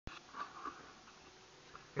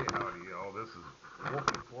This is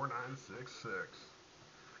Wolfie4966,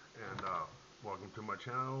 and welcome to my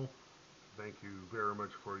channel. Thank you very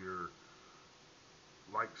much for your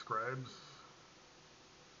likes, subscribes,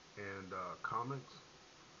 and comments.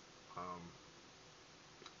 Um,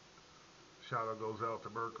 Shout out goes out to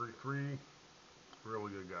Mercury3,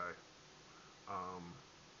 really good guy. Um,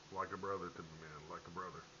 like a brother to me, man, like a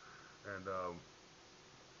brother. And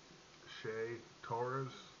Shay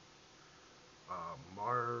Torres,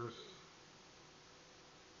 Mars,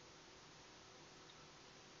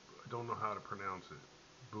 I don't know how to pronounce it.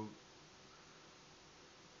 Boot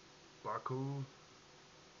Baku,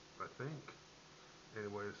 I think.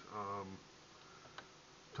 Anyways,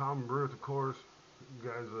 Tom Ruth, of course, you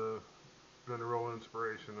guys been a real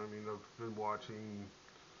inspiration. I mean, I've been watching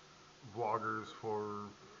vloggers for,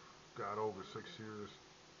 God, over 6 years,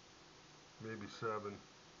 maybe 7,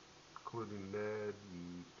 including Ned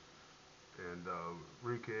and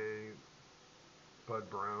Rike, Bud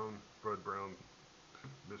Brown,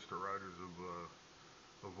 Mr. Riders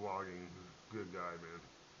of vlogging. Good guy, man.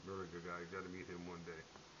 Really good guy. Got to meet him one day.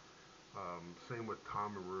 Same with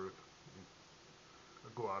Tom and Ruth. I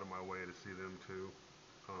go out of my way to see them too.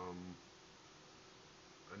 Um,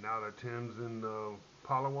 and now that Tim's in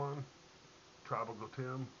Palawan, Tropical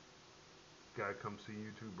Tim, gotta come see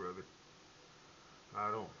you too, brother. I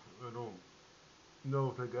don't know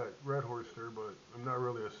if they got Red Horse there, but I'm not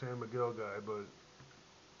really a San Miguel guy, but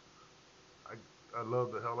I I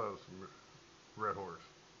love the hell out of some Red Horse.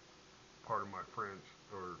 Part of my French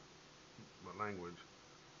or my language.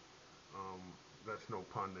 Um, that's no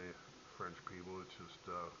pun to French people. It's just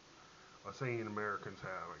a saying Americans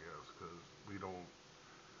have, I guess, because we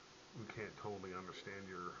can't totally understand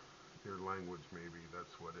your language. Maybe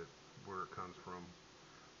that's where it comes from.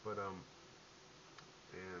 But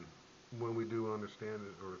and when we do understand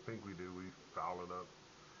it or think we do, we foul it up.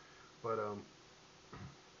 But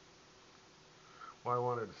what I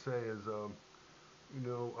wanted to say is, you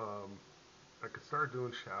know, I could start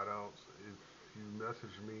doing shout outs if you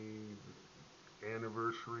message me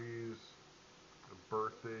anniversaries,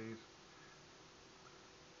 birthdays.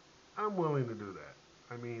 I'm willing to do that.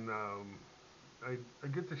 I mean, I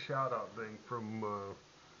get the shout out thing from um,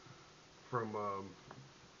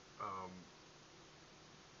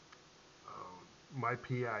 my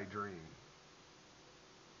PI Dream,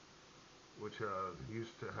 which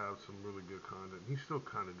used to have some really good content. He still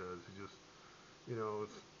kind of does. He just,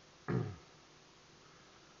 it's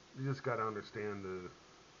you just got to understand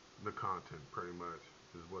the content pretty much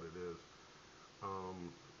is what it is.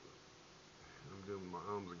 Um, I'm doing my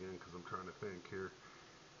ums again because I'm trying to think here.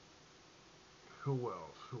 Who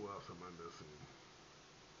else? Who else am I missing?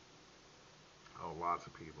 Oh, lots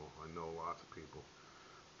of people. I know lots of people.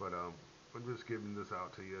 But I'm just giving this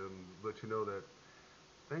out to you and let you know that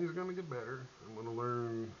things are gonna get better. I'm gonna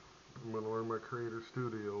learn. I'm gonna learn my Creator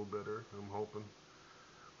Studio better. I'm hoping.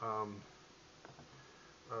 Um,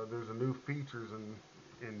 there's a new features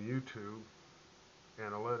in YouTube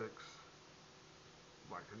analytics.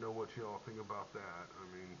 I'd like to know what y'all think about that. I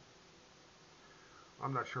mean,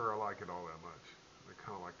 I'm not sure I like it all that much. I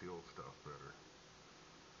kind of like the old stuff better.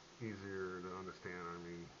 Easier to understand. I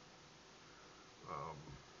mean, um,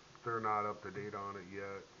 they're not up to date on it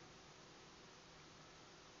yet,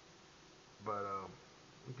 but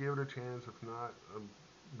give it a chance. If not,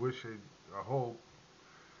 I hope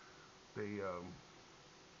they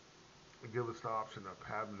give us the option of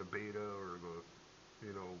having the beta or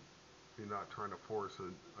you know, you're not trying to force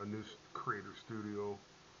a new creator studio.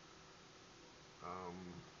 Um,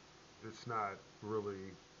 it's not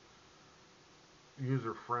really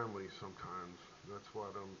user friendly sometimes. That's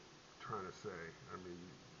what I'm trying to say. I mean,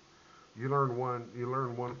 you learn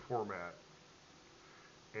one format,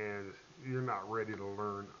 and you're not ready to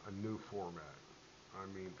learn a new format. I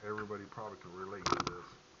mean, everybody probably can relate to this.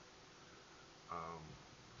 Um,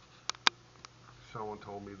 Someone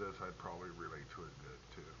told me this, I'd probably relate to it good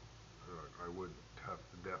too. I would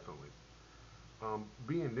definitely.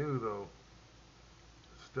 Being new though,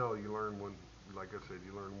 still you learn one. Like I said,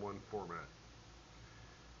 you learn one format.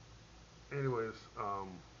 Anyways,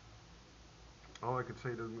 all I can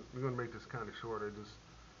say to I'm gonna make this kind of short. I just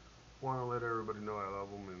want to let everybody know I love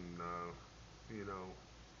them, and you know,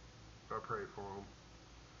 I pray for them,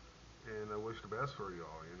 and I wish the best for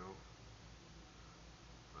y'all.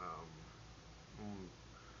 Um, I'm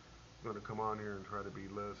gonna come on here and try to be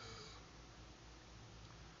less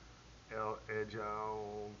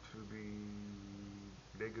agile, to be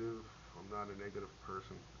negative. I'm not a negative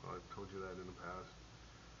person. I've told you that in the past.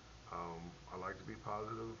 I like to be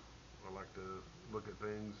positive. I like to look at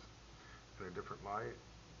things in a different light.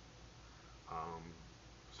 Um,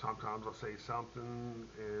 sometimes I'll say something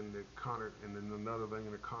and then another thing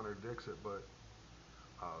and it contradicts it. But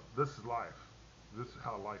this is life. This is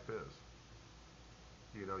how life is.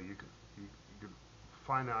 You can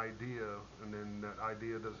find an idea, and then that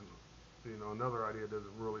idea doesn't, another idea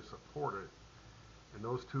doesn't really support it. And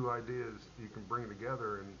those two ideas you can bring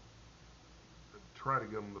together and try to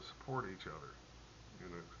get them to support each other.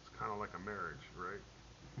 It's kind of like a marriage, right?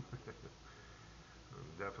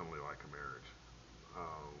 Definitely like a marriage.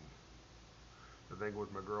 Um, the thing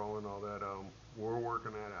with my girl and all that, we're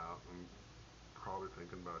working that out. I'm probably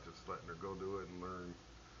thinking about just letting her go do it and learn.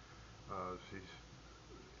 She's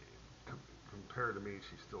compared to me,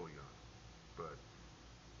 she's still young, but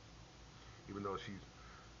even though she's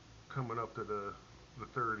coming up to the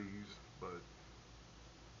 30s, but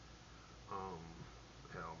um,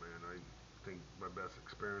 hell, man, I think my best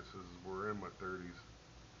experiences were in my 30s,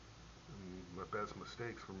 and my best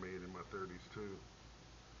mistakes were made in my 30s too.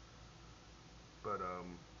 But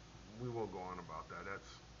we won't go on about that.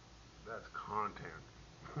 That's content,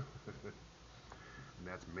 and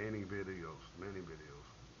that's many videos, many videos.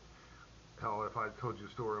 Hell, if I told you a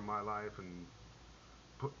story of my life and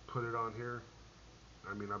put it on here,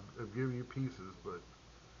 I mean, I've given you pieces, but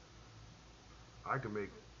I can make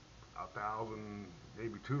 1,000,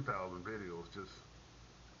 maybe 2,000 videos just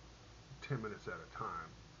 10 minutes at a time,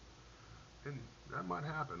 and that might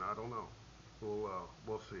happen. I don't know.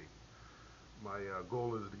 We'll see. My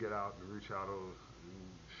goal is to get out and reach out and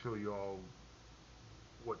show you all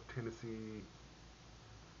what Tennessee,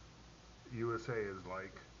 USA is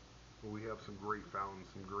like. We have some great fountains,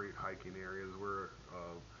 some great hiking areas.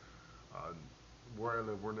 Uh, where I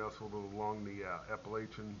live, we're nestled along the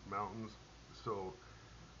Appalachian Mountains, so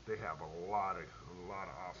they have a lot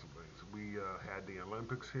of awesome things. We had the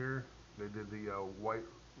Olympics here. They did the White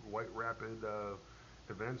Rapid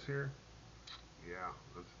events here. Yeah,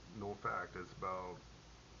 that's no fact. It's about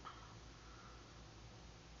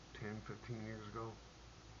 10, 15 years ago.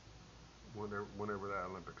 Whenever that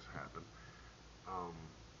Olympics happened. Um,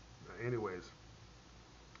 anyways,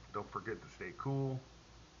 don't forget to stay cool,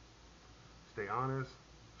 stay honest,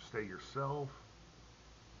 stay yourself.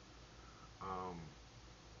 Um,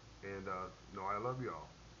 and no, I love y'all.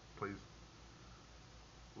 Please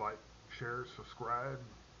like, share, subscribe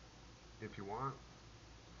if you want,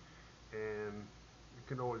 and you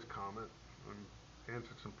can always comment. I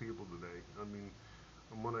answered some people today. I mean,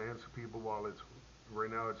 I'm gonna answer people while it's right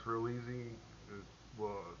now. It's real easy.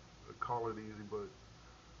 Well, I call it easy, but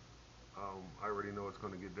I already know it's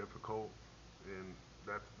gonna get difficult, and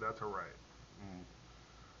that's all right. Mm,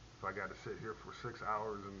 if I got to sit here for 6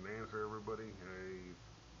 hours and answer everybody, hey,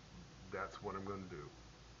 that's what I'm gonna do.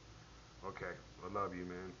 Okay, I love you,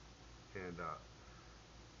 man, and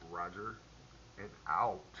Roger and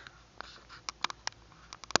out.